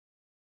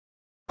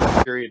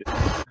period.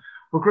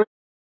 Well, great.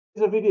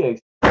 The video.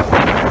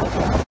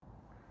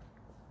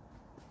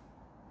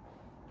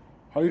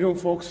 How you doing,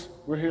 folks?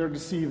 We're here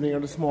this evening or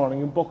this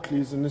morning in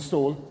Buckleys in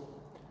Listowel,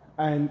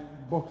 and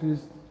Buckleys,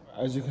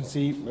 as you can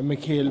see,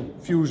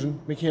 Mchale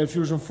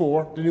Fusion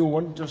 4, the new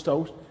one, just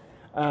out.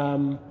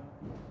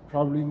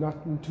 Probably not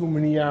in too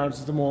many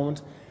yards at the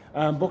moment.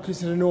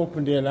 Buckleys had an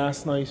open day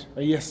last night,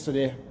 or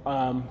yesterday,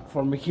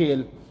 for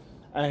Mchale,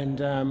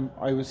 and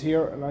I was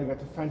here and I got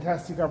the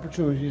fantastic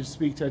opportunity to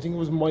speak to, I think it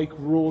was Mike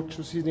Roach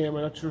was his name,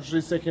 I'm not sure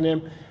his second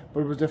name, but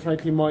it was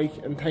definitely Mike,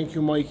 and thank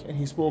you, Mike, and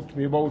he spoke to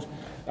me about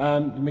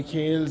the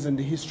Mchales and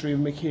the history of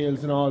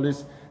Mchales and all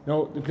this.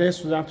 Now, the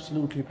place was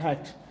absolutely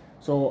packed,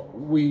 so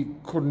we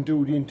couldn't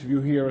do the interview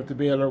here at the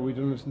baler. We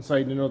done it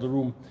inside in another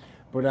room,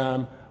 but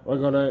I'm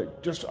gonna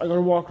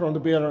walk around the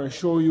baler and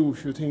show you a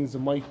few things that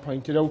Mike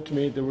pointed out to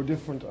me. They were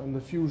different on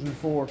the Fusion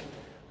 4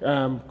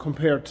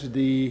 compared to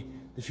the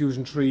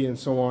Fusion 3 and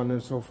so on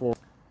and so forth.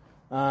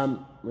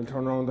 We'll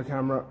turn around the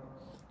camera.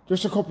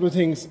 Just a couple of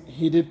things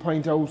he did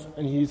point out,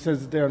 and he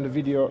says it there in the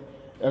video,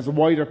 as a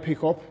wider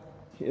pickup,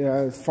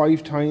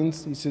 5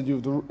 tines. He said you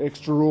have the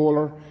extra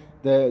roller,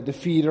 the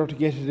feeder to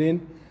get it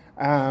in.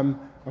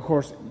 Of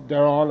course,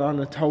 they're all on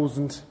a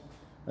thousand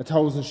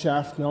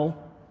shaft now.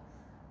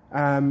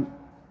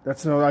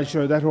 That's another, I'll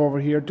show you that over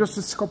here.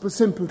 Just a couple of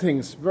simple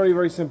things, very,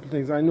 very simple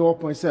things. I know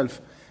it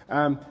myself.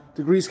 The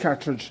grease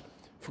cartridge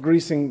for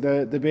greasing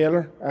the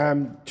baler.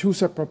 2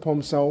 separate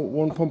pumps now.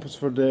 One pump is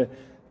for the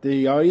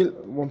oil,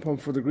 one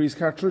pump for the grease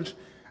cartridge.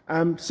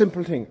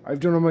 Simple thing, I've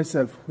done it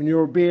myself. When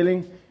you're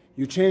baling,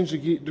 you change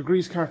the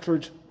grease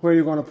cartridge, where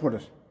you're going to put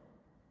it.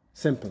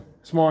 Simple.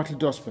 Small little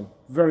dustbin.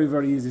 Very,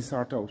 very easy to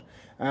sort out.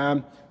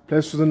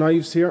 Place for the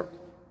knives here.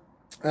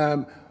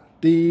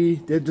 They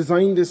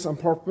designed this on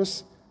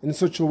purpose in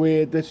such a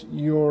way that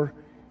your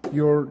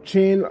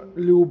chain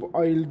lube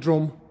oil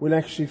drum will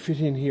actually fit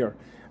in here.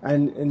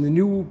 And in the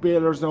new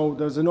balers now,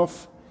 there's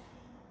enough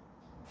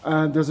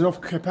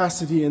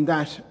capacity in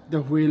that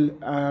will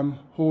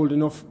hold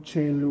enough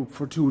chain lube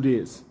for 2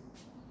 days.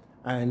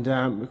 And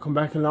we come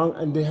back along,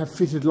 and they have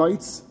fitted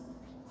lights.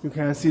 You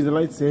can't see the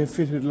lights. They have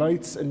fitted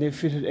lights, and they've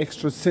fitted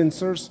extra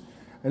sensors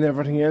and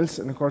everything else.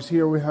 And of course,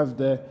 here we have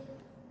the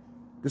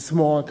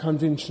small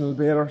conventional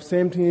baler.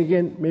 Same thing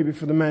again. Maybe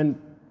for the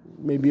man,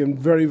 maybe on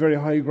very, very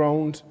high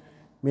ground.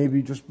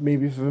 Maybe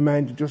for the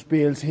man who just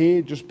bales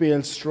hay, just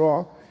bales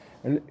straw.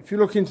 And if you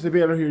look into the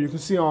baler here, you can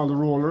see all the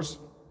rollers.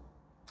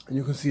 And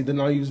you can see the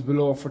knives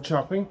below for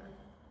chopping.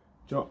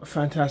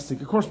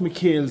 Fantastic. Of course,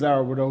 Mchales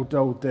are without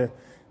doubt the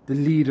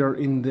leader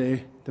in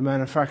the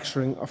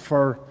manufacturing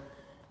for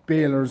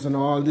balers and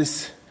all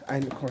this.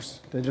 And of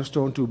course, they just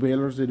don't do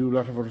balers, they do a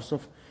lot of other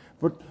stuff.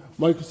 But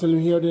Mike was telling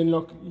me here, then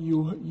look,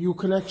 you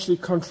can actually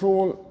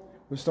control,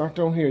 we'll start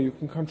down here, you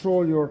can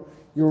control your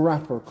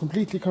wrapper,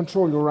 completely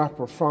control your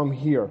wrapper from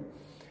here.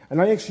 And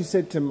I actually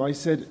said to him, I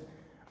said,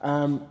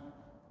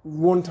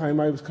 one time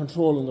I was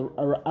controlling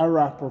a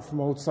wrapper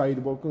from outside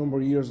about a number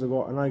of years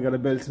ago, and I got a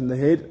belt in the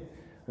head.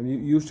 I'm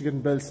used to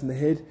getting belts in the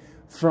head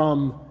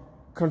from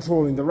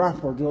controlling the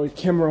wrapper. You know, it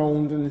came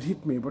around and it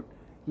hit me. But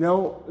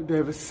now they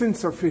have a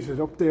sensor fitted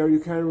up there. You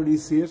can't really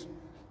see it.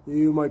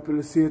 You might be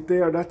able to see it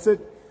there. That's it.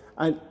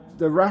 And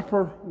the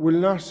wrapper will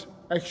not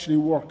actually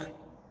work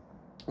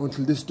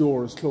until this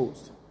door is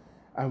closed,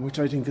 which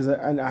I think is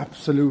an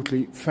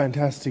absolutely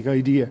fantastic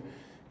idea.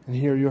 And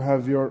here you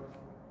have your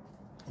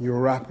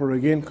wrapper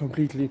again,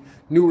 completely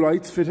new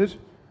lights fitted,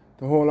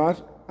 the whole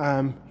lot.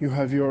 You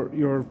have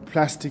your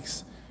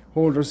plastics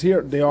holders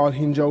here. They all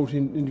hinge out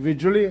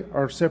individually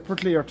or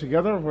separately or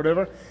together,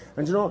 whatever.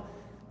 And you know,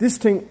 this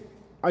thing,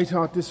 I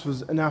thought this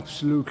was an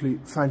absolutely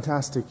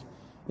fantastic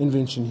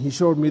invention. He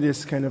showed me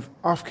this kind of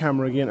off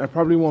camera again. I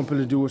probably won't be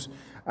able to do it.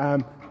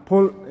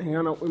 Hang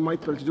on now, we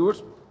might be able to do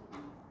it.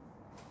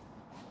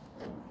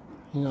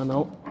 Hang on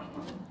now.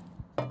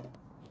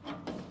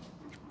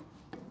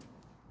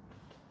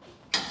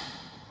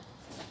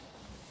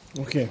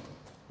 Okay,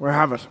 we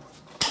have it.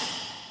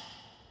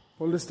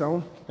 Pull this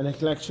down and it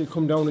can actually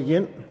come down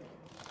again.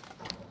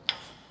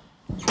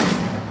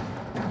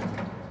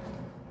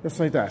 Just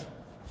like that.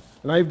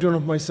 And I've done it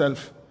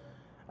myself,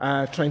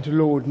 trying to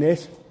load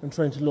net and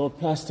trying to load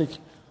plastic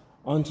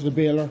onto the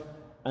baler.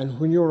 And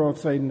when you're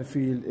outside in the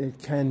field, it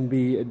can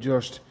be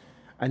just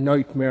a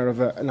nightmare of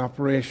an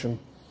operation.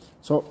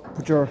 So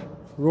put your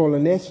roll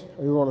of net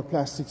or your roll of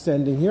plastic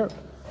standing here,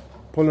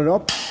 pull it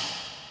up.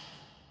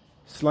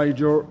 Slide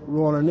your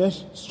roller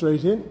net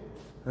straight in,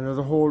 and there's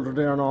a holder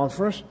there and all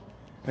for it,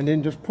 and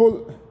then just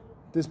pull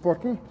this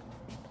button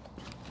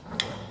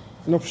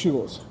and up she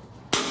goes.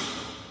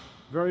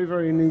 Very,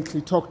 very neatly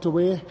tucked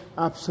away,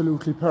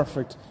 absolutely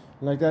perfect.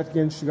 And like that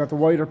again, she got the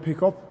wider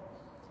pickup,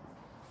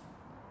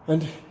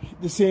 and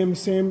the same,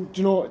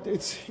 you know,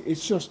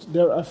 it's just,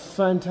 they're a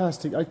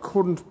fantastic, I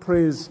couldn't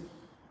praise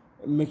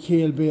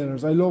Mchale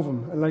balers. I love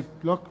them. And like,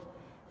 look,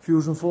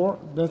 Fusion 4,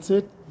 that's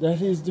it,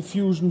 that is the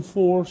Fusion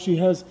 4. She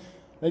has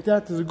like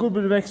that. There's a good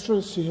bit of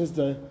extras. She has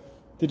the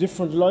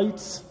different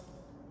lights,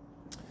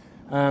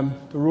 the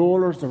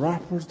rollers, the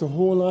wrappers, the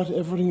whole lot.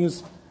 Everything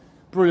is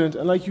brilliant.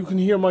 And like you can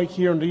hear Mike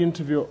here in the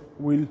interview,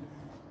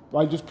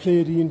 I'll just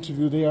play the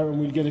interview there, and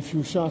we'll get a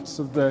few shots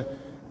of the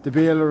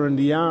baler in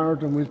the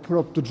yard, and we'll put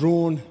up the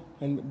drone,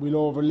 and we'll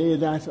overlay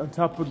that on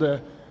top of the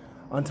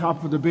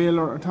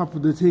baler, on top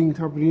of the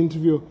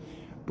interview.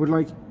 But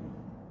like,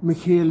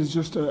 Mchale is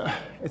just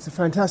it's a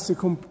fantastic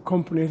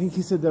company. I think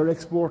he said they're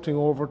exporting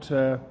over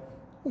to,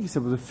 I think he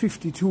said it was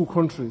 52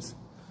 countries.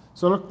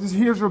 So look,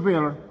 here's our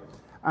baler.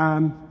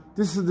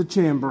 This is the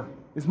chamber.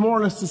 It's more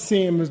or less the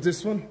same as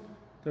this one.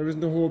 There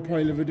isn't a whole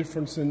pile of a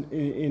difference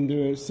in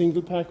the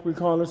single pack, we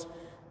call it,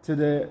 to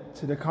the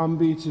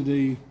combi,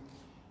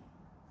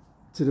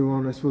 to the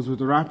one, I suppose, with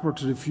the wrapper,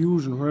 to the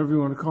fusion, whatever you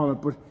want to call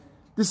it. But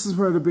this is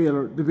where the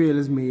bale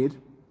is made.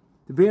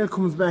 The bale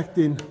comes back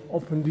then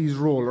up in these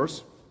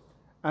rollers,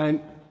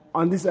 and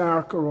on this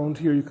arc around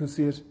here, you can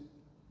see it,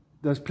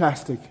 there's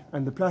plastic,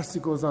 and the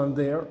plastic goes on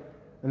there,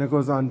 and it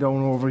goes on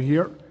down over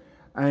here,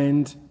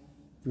 and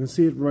you can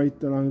see it right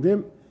along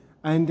them.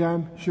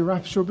 And she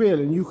wraps your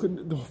bale, and you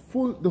can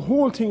the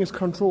whole thing is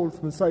controlled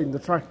from inside in the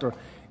tractor.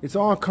 It's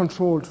all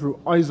controlled through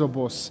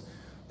isobus.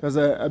 There's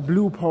a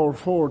blue power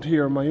Ford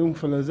here. My young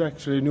fella is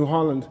actually New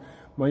Holland.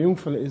 My young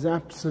fella is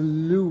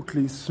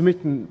absolutely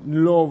smitten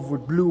in love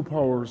with blue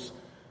powers.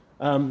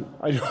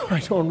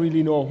 I don't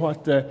really know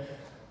what the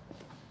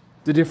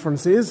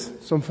difference is.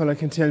 Some fella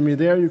can tell me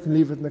there. You can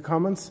leave it in the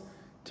comments.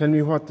 Tell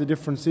me what the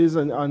difference is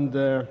on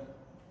the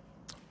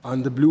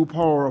blue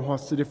power, or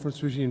what's the difference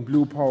between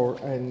blue power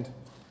and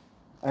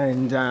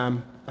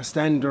a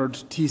standard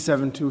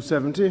T7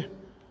 270.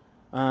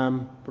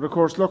 But of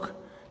course, look,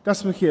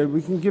 that's Mchale.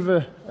 We can give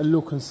a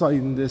look inside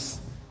in this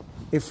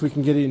if we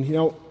can get in. You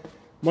know,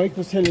 Mike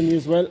was telling me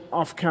as well,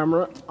 off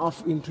camera,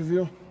 off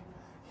interview,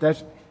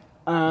 that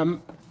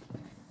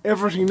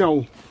everything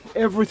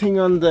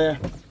on the,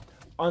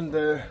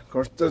 of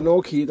course there's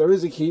no key, there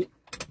is a key.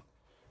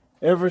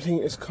 Everything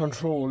is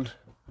controlled.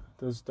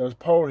 There's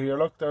power here.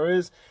 Look, there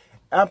is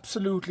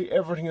absolutely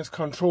everything is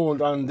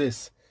controlled on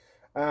this.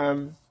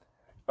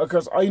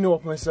 Because I know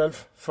it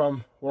myself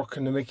from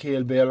working the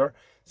Mchale baler.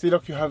 See,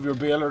 look, you have your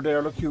baler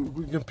there. Look,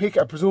 you can pick.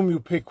 I presume you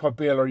pick what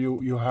baler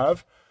you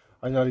have.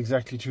 I'm not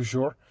exactly too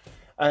sure.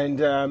 And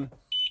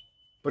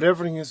but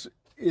everything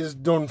is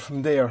done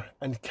from there.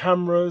 And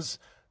cameras,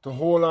 the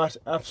whole lot,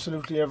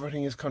 absolutely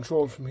everything is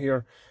controlled from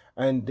here.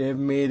 And they've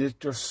made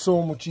it just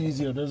so much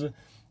easier.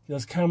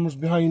 There's cameras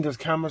behind, there's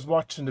cameras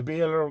watching the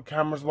baler,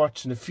 cameras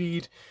watching the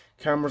feed,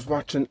 cameras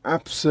watching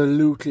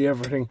absolutely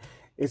everything.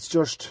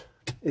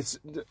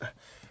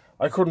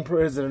 I couldn't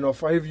praise it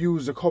enough. I've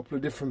used a couple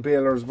of different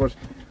balers, but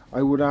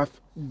I would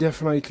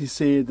definitely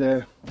say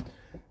the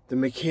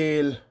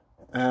Mchale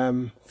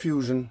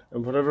Fusion,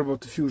 and whatever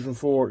about the Fusion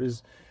 4,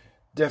 is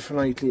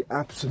definitely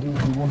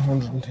absolutely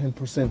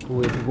 110% the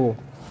way to go.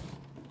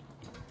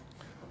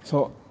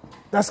 So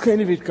that's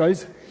kind of it,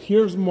 guys.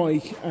 Here's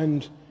Mike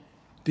and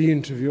the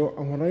interview,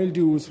 and what I'll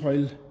do is,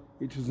 while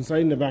it was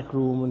inside in the back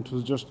room and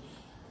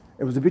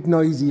it was a bit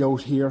noisy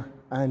out here,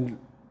 and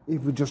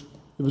it was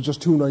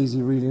just too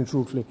noisy, really and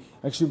truthfully.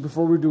 Actually,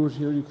 before we do it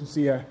here, you can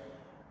see a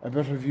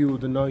better view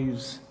of the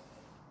knives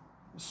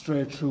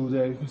straight through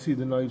there. You can see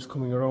the knives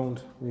coming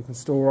around, and you can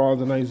store all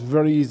the knives.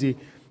 Very easy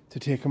to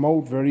take them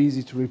out, very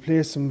easy to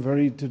replace them,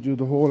 to do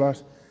the whole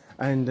lot.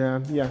 And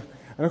yeah,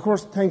 and of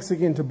course, thanks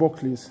again to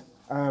Buckleys.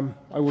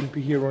 I wouldn't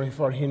be here only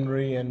for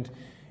Henry and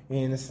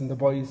Enos and the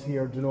boys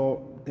here. You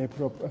know, they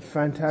put up a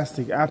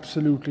fantastic,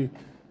 absolutely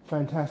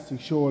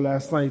fantastic show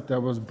last night. There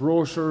was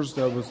brochures,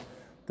 there was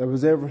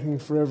everything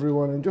for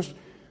everyone, and just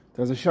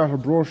there's a shot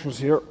of brochures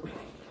here.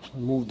 I'll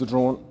move the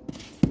drone.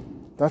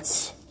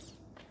 That's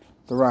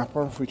the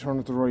wrapper if we turn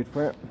it the right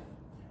way.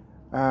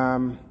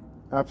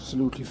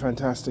 Absolutely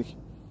fantastic.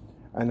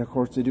 And of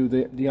course they do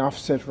the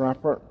offset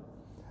wrapper,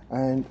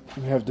 and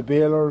we have the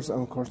balers,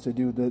 and of course they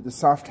do the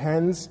soft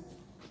hands.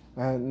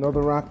 And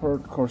another wrapper,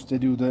 of course they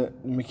do the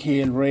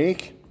Mchale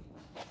rake.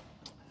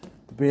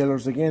 The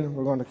balers again,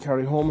 we're going to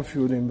carry home a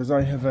few of them, because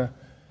I have a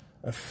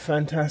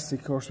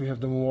fantastic, of course we have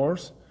the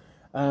mowers.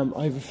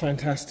 I have a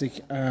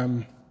fantastic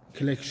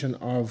collection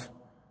of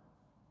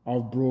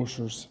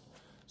brochures.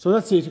 So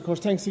that's it. Of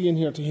course, thanks again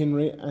here to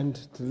Henry and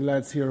to the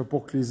lads here at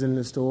Buckleys in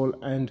Listowel.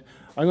 And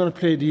I'm going to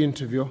play the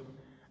interview.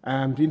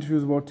 The interview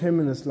is about 10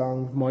 minutes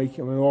long, Mike.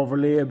 I'm going to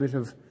overlay a bit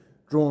of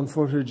drone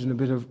footage and a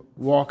bit of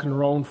walking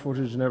around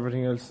footage and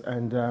everything else.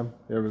 And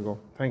there we go.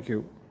 Thank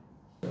you.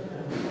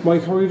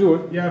 Mike, how are you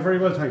doing? Yeah, very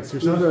well, thanks.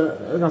 Yourself?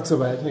 Not so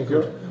bad, thank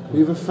you. We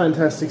have a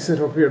fantastic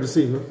setup here this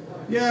evening.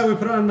 Yeah, we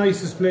put on a nice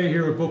display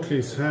here at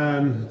Buckleys.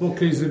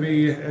 Buckleys will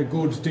be a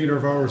good dealer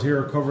of ours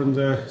here, covering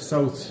the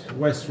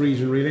south-west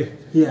region, really.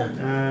 Yeah.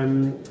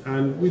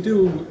 And we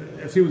do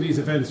a few of these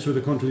events through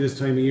the country this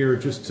time of year,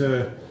 just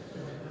to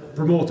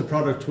promote the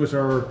product with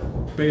our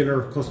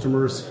baler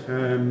customers.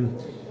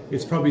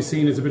 It's probably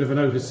seen as a bit of an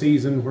out of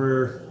season,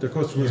 where the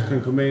customers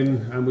can come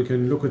in and we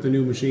can look at the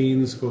new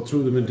machines, go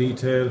through them in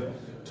detail,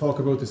 talk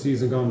about the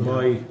season gone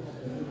by.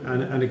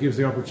 and it gives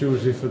the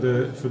opportunity for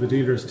the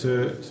dealers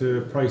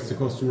to price the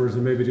customers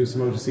and maybe do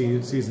some out of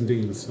season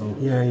deals. So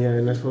yeah,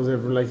 and I suppose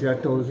everyone like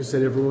that. Now, like you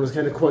said, everyone is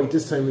kind of quiet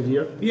this time of the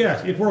year.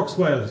 Yeah, it works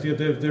well.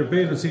 Their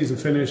baling season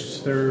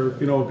finished. They're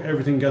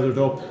everything gathered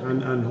up,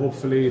 and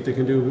hopefully they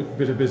can do a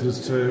bit of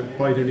business to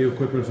buy their new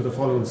equipment for the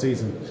following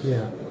season.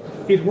 Yeah,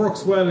 it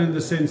works well in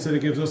the sense that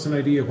it gives us an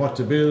idea of what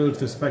to build,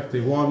 the spec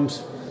they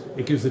want.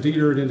 It gives the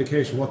dealer an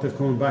indication what they've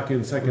come back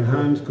in second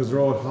hand, because they're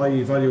all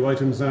high value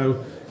items now,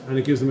 and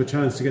it gives them a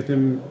chance to get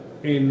them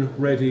in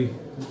ready,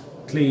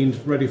 cleaned,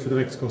 ready for the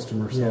next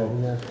customer. So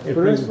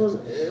but I suppose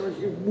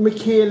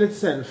Mchale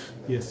itself.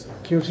 Yes.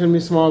 Can you tell me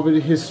a small bit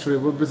of history?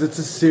 Because it's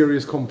a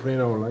serious company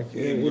now. Like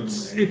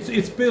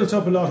it's built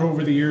up a lot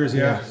over the years.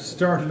 Yeah.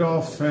 Started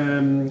off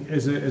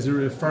as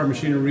a farm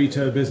machinery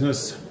retail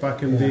business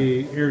back in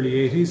the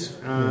early 80s,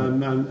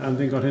 and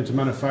then got into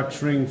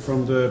manufacturing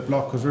from the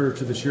block cutter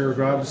to the shear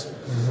grabs,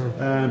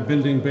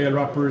 building bale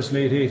wrappers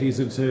late 80s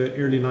into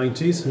early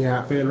 90s.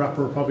 Yeah. Bale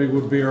wrapper probably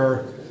would be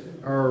our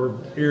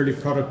early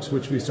product,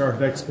 which we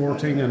started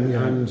exporting,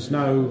 and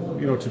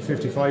now to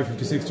 55,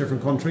 56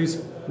 different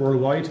countries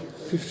worldwide.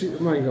 50,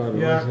 my God,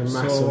 yeah, a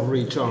massive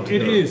reach out.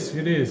 It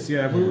is,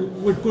 yeah.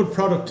 With good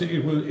product,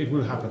 it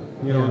will happen.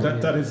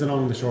 That is the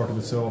long and the short of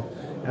it. So,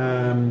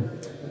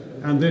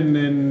 and then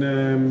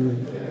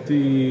in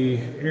the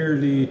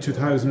early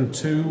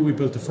 2002, we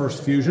built the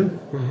first Fusion,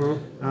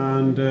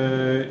 and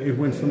it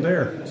went from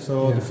there.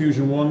 So the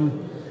Fusion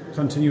 1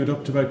 continued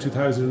up to about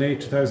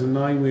 2008,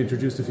 2009. We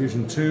introduced the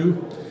Fusion 2.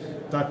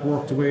 That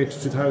worked away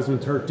to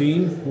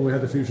 2013 when we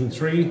had the Fusion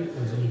 3.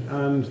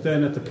 And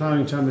then at the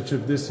Ploughing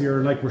Championship this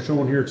year, like we're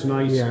showing here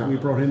tonight, we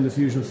brought in the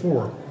Fusion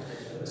 4.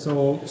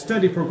 So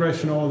steady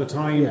progression all the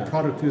time.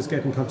 Product is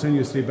getting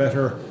continuously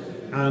better,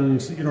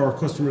 and our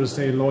customers are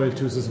staying loyal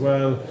to us as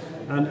well.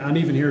 And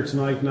even here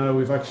tonight now,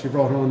 we've actually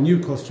brought on new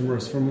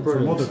customers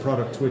from other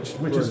product, which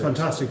is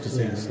fantastic to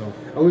see. So.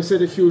 And we said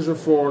the Fusion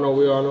 4, now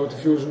we all know what the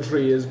Fusion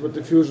 3 is, but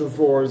the Fusion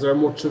 4, is there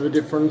much of a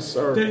difference?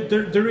 Or?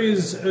 There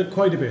is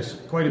quite a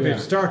bit.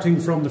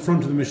 Starting from the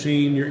front of the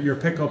machine, your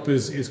pickup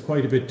is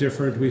quite a bit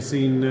different. We've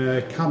seen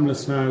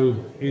camless now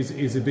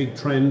is a big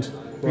trend.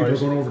 People are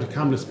going over to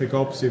camless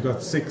pickups. You've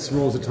got 6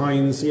 rows of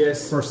tines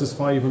versus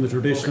 5 on the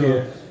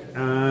traditional.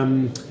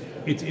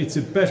 It's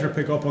a better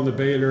pickup on the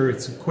baler.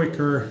 It's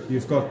quicker.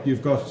 You've got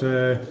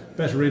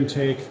better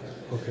intake.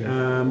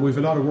 We've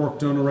a lot of work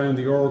done around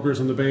the augers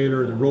on the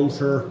baler, the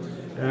rotor.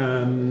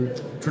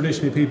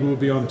 Traditionally, people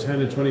would be on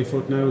 10 and 20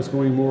 foot. Now it's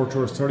going more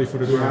towards 30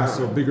 foot of grass,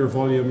 so bigger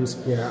volumes.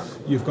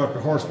 You've got the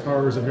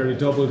horsepowers have nearly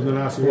doubled in the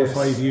last 4 or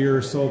 5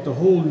 years. So the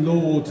whole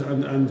load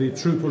and the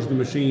throughput of the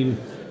machine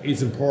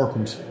is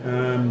important.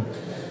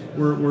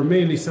 We're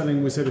mainly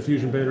selling, we said, a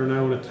Fusion baler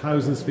now in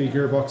 1,000-speed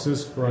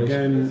gearboxes.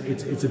 Again,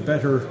 it's a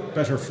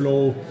better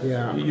flow.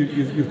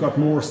 You've got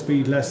more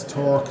speed, less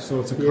torque,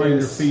 so it's a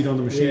kinder feed on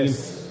the machine.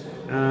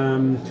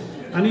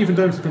 And even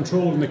down to the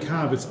control in the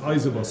cab, it's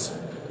Isobus.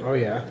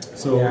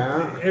 So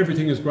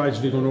everything is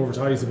gradually going over to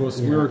Isobus.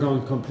 We're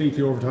going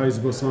completely over to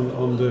Isobus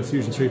on the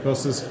Fusion 3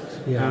 Pluses.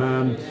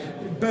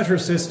 Better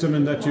system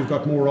in that you've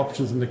got more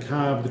options in the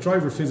cab. The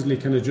driver physically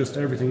can adjust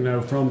everything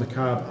now from the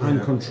cab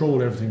and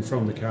control everything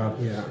from the cab.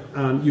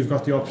 And you've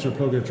got the option of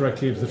plugging it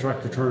directly into the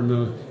tractor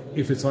terminal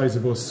if it's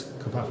Isobus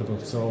compatible.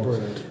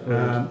 So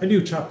a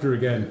new chapter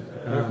again.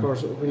 And of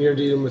course, when you're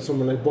dealing with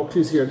someone like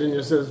Buckleys here, didn't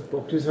you say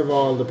Buckleys have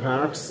all the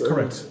parts?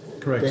 Correct.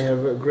 They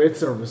have a great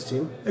service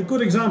team. A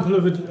good example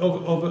of a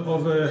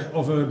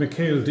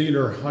Mchale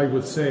dealer, I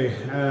would say.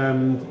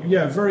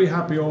 Very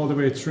happy all the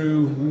way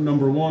through.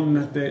 Number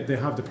one, they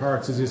have the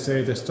parts, as you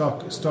say. They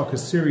stock a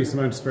serious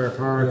amount of spare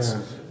parts.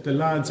 The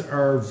lads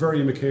are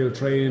very Mchale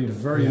trained,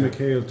 very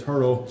Mchale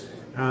thorough.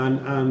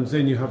 And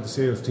then you have the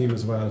sales team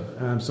as well.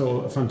 So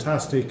a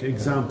fantastic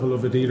example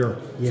of a dealer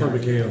for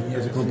Mchale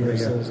as a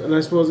company. And I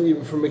suppose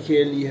even for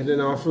Mchale, you had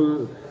an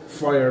awful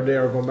fire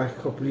there going back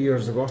a couple of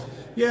years ago.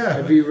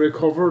 Have you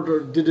recovered,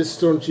 or did it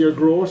stunt your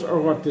growth, or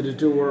what did it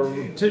do? Or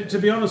to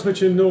be honest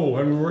with you, no.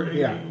 I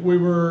mean, we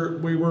were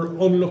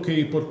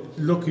unlucky, but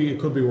lucky it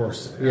could be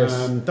worse.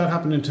 That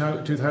happened in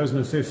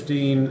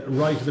 2015,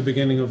 right at the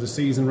beginning of the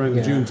season, around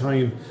the June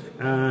time.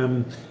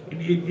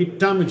 It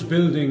damaged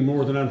building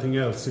more than anything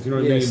else, if you know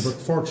what I mean. But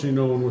fortunately,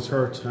 no one was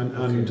hurt, and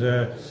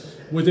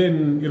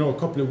within a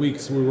couple of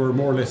weeks, we were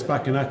more or less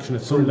back in action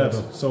at some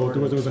level. So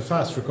there was a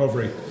fast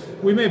recovery.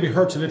 We may be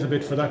hurt a little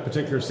bit for that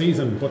particular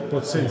season,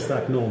 but since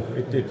that, no,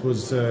 it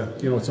was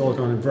it's all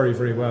gone very,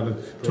 very well.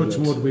 And touch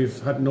wood, we've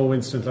had no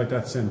incident like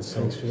that since. So.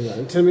 Thanks for that.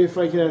 And tell me if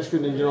I can ask you,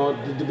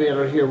 the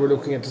baler here we're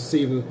looking at this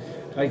evening,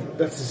 like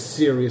that's a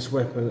serious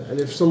weapon. And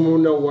if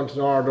someone now wanted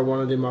to order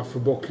one of them off for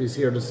Buckleys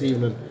here this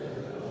evening,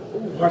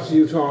 what are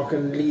you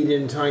talking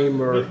lead-in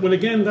time? Or well,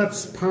 again,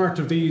 that's part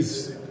of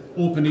these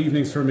open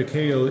evenings for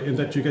Mchale, in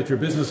that you get your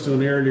business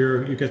done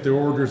earlier, you get the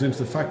orders into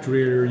the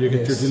factory earlier, you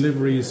get your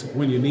deliveries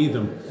when you need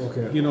them.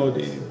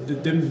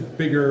 The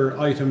bigger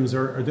items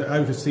or the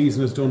out of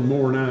season is done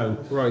more now.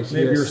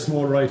 Maybe your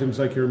smaller items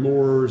like your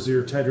mowers,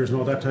 your tedders and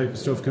all that type of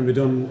stuff can be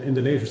done in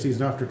the later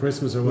season after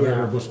Christmas or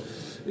whatever, but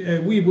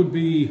we would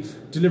be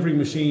delivering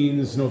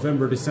machines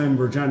November,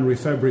 December, January,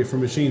 February for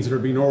machines that are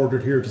being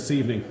ordered here this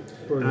evening.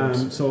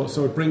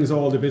 So it brings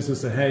all the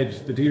business ahead.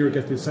 The dealer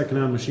gets the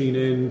second-hand machine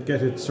in,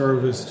 get it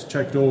serviced,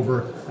 checked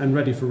over, and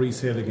ready for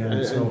resale again.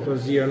 And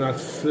because you're not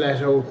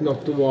flat out and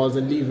up the walls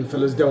and leaving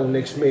fellas down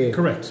next May.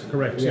 Correct.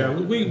 Yeah.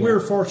 We're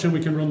fortunate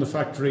we can run the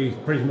factory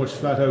pretty much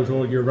flat out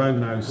all year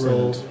round now.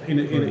 So in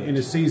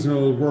a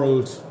seasonal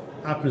world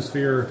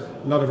atmosphere,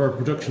 a lot of our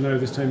production now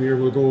this time of year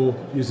will go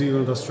New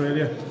Zealand,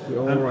 Australia.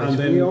 And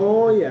then,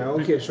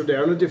 so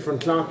they're on a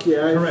different clock.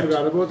 I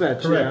forgot about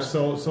that. Correct.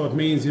 So it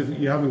means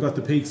you haven't got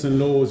the peaks and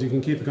lows. You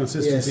can keep a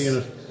consistency in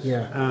it.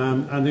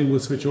 And then we'll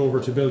switch over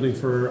to building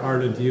for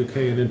Ireland, the UK,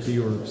 and into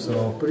Europe.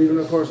 So, but even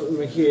of course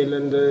Mchale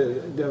and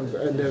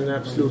they're an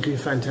absolutely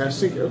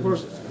fantastic, of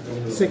course,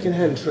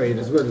 second-hand trade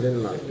as well,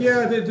 didn't they?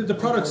 Yeah, the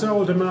products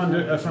all demand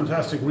a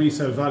fantastic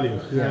resale value.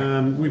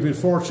 We've been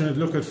fortunate.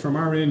 Look at from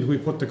our end, we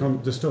put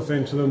the stuff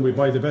into them. We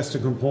buy the best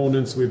of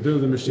components. We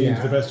build the machine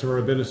to the best of our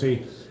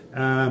ability.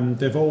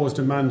 They've always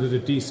demanded a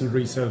decent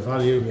resale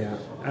value.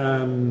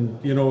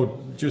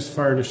 Just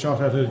firing a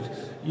shot at it.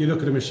 You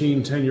look at a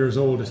machine 10 years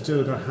old, it's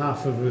still got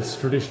half of its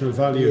traditional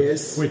value,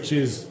 which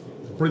is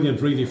brilliant,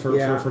 really, for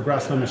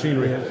grassland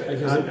machinery.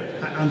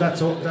 And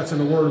that's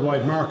in a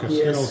worldwide market.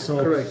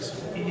 Correct.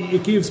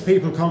 It gives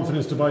people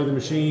confidence to buy the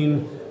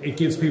machine. It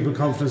gives people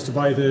confidence to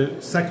buy the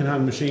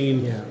second-hand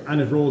machine,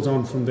 and it rolls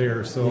on from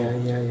there. So,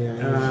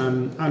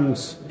 and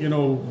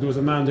there was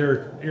a man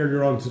there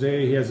earlier on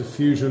today. He has a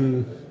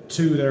Fusion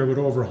 2 there with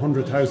over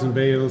 100,000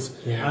 bales,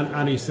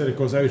 and he said it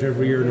goes out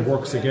every year and it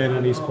works again,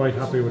 and he's quite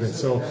happy with it.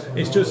 So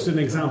it's just an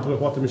example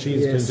of what the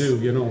machines can do,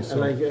 So.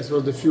 And I guess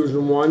the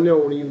Fusion 1 now,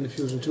 or even the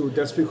Fusion 2,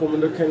 that's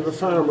becoming a kind of a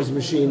farmer's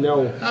machine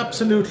now.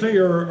 Absolutely,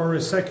 or a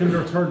second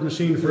or third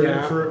machine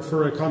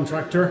for a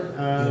contractor.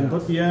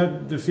 But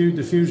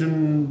the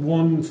Fusion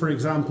 1, for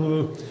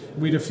example,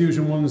 we the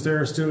Fusion 1s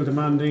there still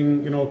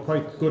demanding,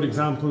 quite good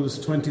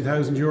examples,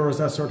 20,000 euros,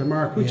 that sort of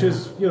mark, which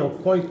is,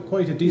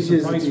 quite a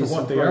decent price for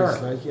what they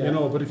are.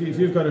 But if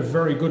you've got a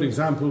very good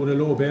example with a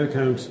low bale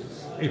count,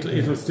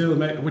 it'll still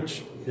make,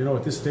 which,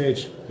 at this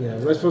stage.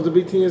 But I suppose the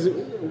big thing is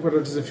whether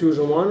it's a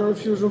Fusion 1 or a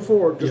Fusion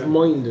 4, just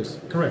mind it.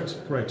 Correct.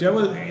 Yeah,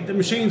 well, the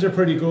machines are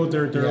pretty good.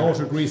 They're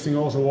auto greasing,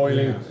 auto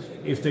oiling.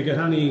 If they get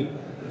any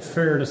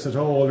fairness at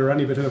all or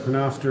any bit of looking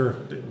after,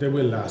 they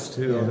will last.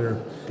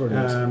 They're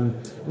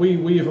brilliant.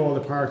 We have all the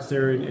parts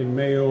there in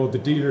Mayo. The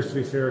dealers, to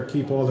be fair,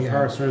 keep all the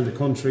parts around the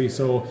country,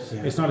 so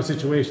it's not a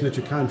situation that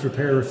you can't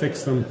repair or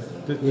fix them.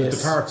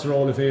 The parts are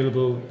all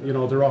available.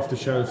 They're off the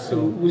shelf. So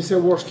we say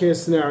worst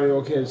case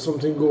scenario.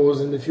 Something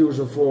goes in the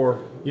Fusion 4.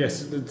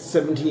 Yes. The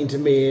 17th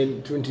of May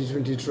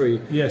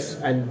 2023. Yes.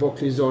 And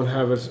Buckleys don't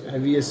have it.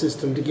 Have you a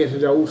system to get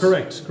it out?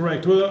 Correct.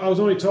 Well, I was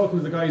only talking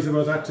to the guys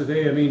about that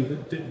today. I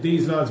mean,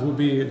 these lads would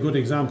be a good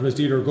example as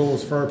dealer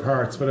goes for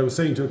parts. But I was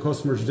saying to a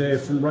customer today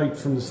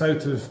from the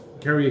south of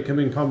Kerry, came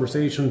in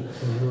conversation.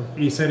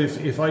 He said,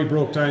 if I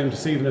broke down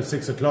this evening at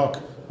 6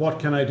 o'clock, what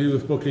can I do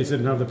if Buckleys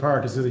didn't have the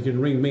part? He said, he can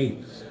ring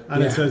me.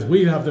 And it says,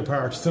 we'll have the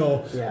part.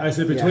 So I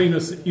said, between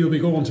us, you'll be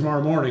going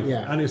tomorrow morning.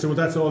 And he said, well,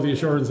 that's all the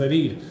assurance I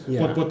need.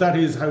 But that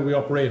is how we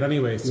operate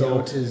anyway.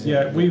 So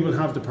we will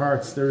have the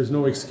parts. There is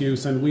no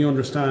excuse. And we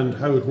understand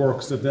how it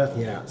works,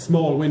 that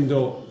small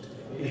window,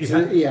 it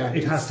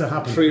has to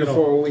happen. 3 or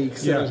 4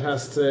 weeks. And it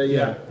has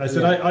to, I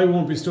said, I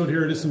won't be stood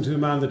here listening to a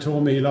man that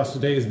told me he lost a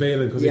day's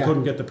baling because he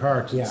couldn't get the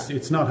part.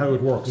 It's not how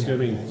it works, do you know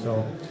what I mean?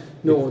 So.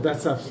 No,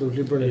 that's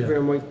absolutely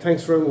brilliant. Mike,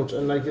 thanks very much.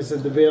 And like I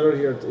said, the baler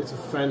here, it's a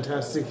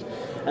fantastic,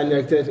 and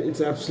like that,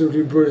 it's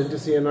absolutely brilliant to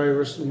see an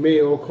Irish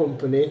Mayo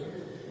company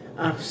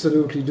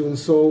absolutely doing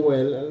so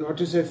well. And what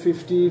do you say,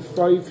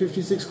 55,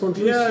 56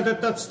 countries? Yeah,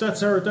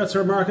 that's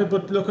our market.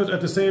 But look,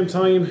 at the same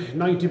time,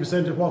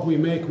 90% of what we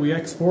make we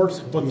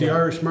export. But the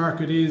Irish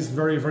market is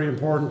very, very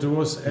important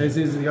to us, as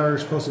is the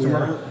Irish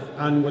customer.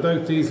 And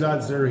without these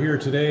lads that are here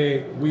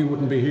today, we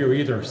wouldn't be here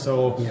either.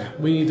 So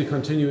we need the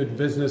continued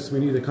business. We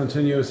need the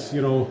continuous,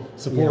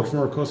 support from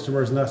our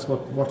customers, and that's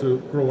what will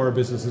grow our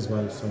business as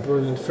well. So.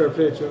 Brilliant, fair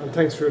play to you, and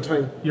thanks for your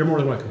time. You're more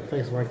than welcome.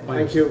 Thanks, Mike.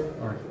 Thank you.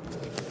 All right.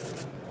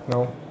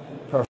 No.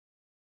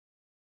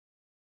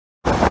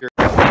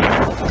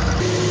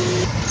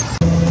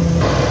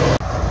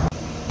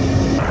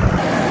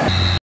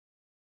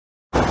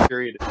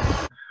 Period.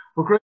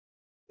 Well, great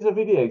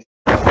video.